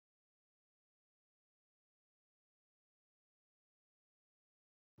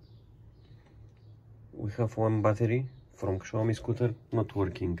we have one battery from Xiaomi scooter not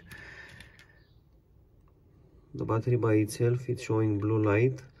working. The battery by itself it's showing blue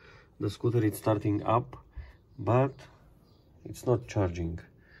light. The scooter is starting up, but it's not charging.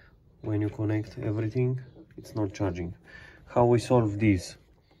 When you connect everything, it's not charging. How we solve this?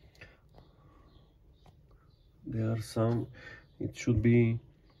 There are some, it should be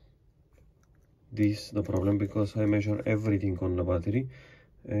this the problem, because I measure everything on the battery,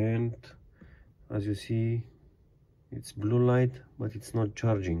 and as you see it's blue light but it's not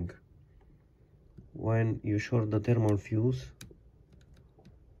charging. When you short the thermal fuse,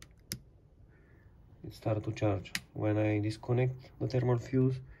 it starts to charge. When I disconnect the thermal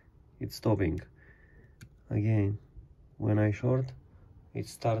fuse, it's stopping. Again, when I short, it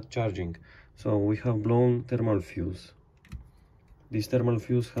starts charging. So we have blown thermal fuse. This thermal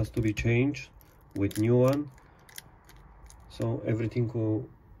fuse has to be changed with new one, so everything will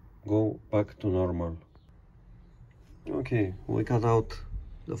go back to normal. Okay, we cut out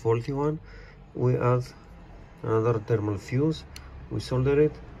the faulty one. We add another thermal fuse. We solder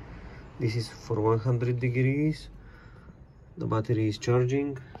it. This is for 100 degrees. The battery is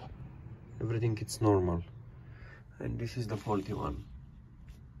charging. Everything is normal. And this is the faulty one.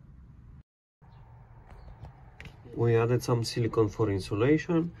 We added some silicone for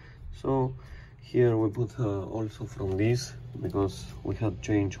insulation. So here we put also from this, because we had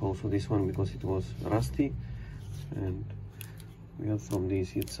changed also this one because it was rusty, and we have from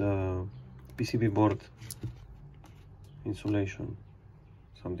this, it's a PCB board insulation,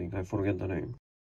 something, I forget the name.